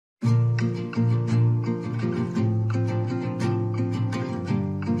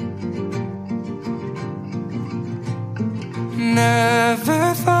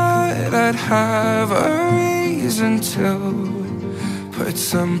have a reason to put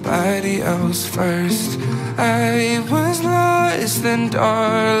somebody else first. I was lost and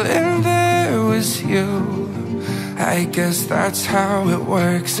darling, there was you. I guess that's how it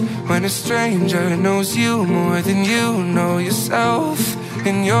works when a stranger knows you more than you know yourself.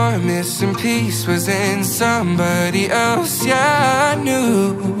 And your missing piece was in somebody else. Yeah, I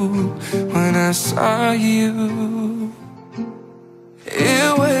knew when I saw you.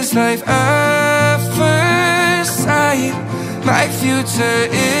 It was like at first sight, my future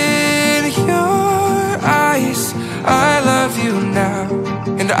in your eyes. I love you now,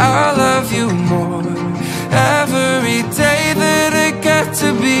 and I love you more. Every day that I got to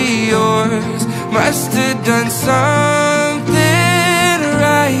be yours must have done something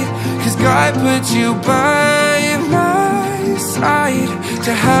right, 'cause God put you by my side,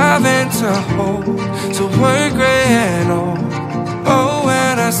 to have and to hold, to work gray and old. Oh,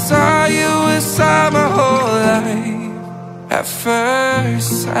 when I saw you, I saw my whole life at first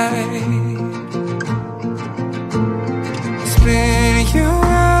sight. Spin you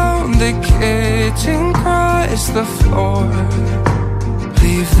round the kitchen, cross the floor,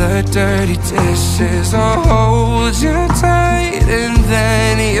 leave the dirty dishes, I'll hold you tight, and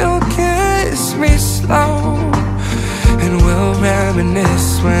then you'll kiss me slow. And we'll reminisce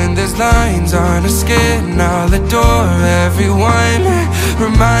when there's lines on our skin. I'll adore everyone,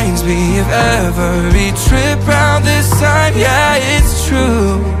 reminds me of every trip round this time. Yeah, it's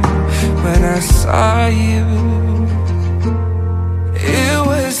true, when I saw you, it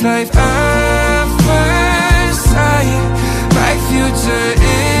was like at first sight, my future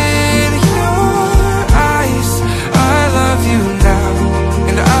in your eyes. I love you now,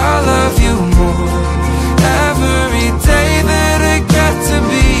 and I love you more. Every day that I got to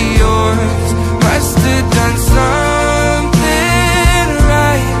be yours must have done something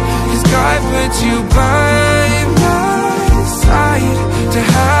right, 'cause God put you by my side, to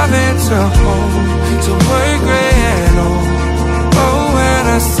have and to hold, to work gray and old. Oh, when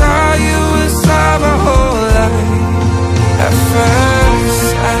I saw you, I saw my whole life at first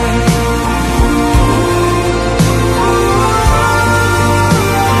sight.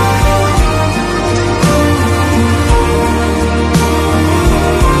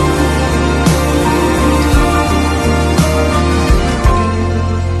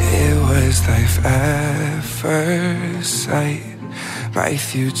 It was life at first sight, my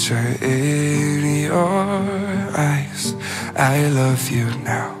future in your eyes. I love you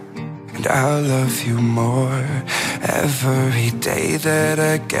now, and I'll love you more. Every day that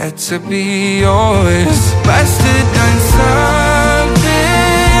I get to be yours must have done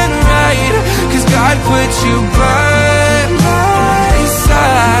something right, 'cause God put you by my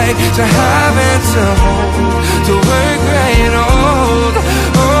side, to have and to hold, to work gray and old.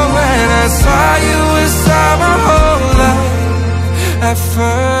 Oh, when I saw you, I saw my whole life at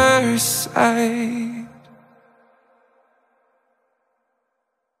first sight.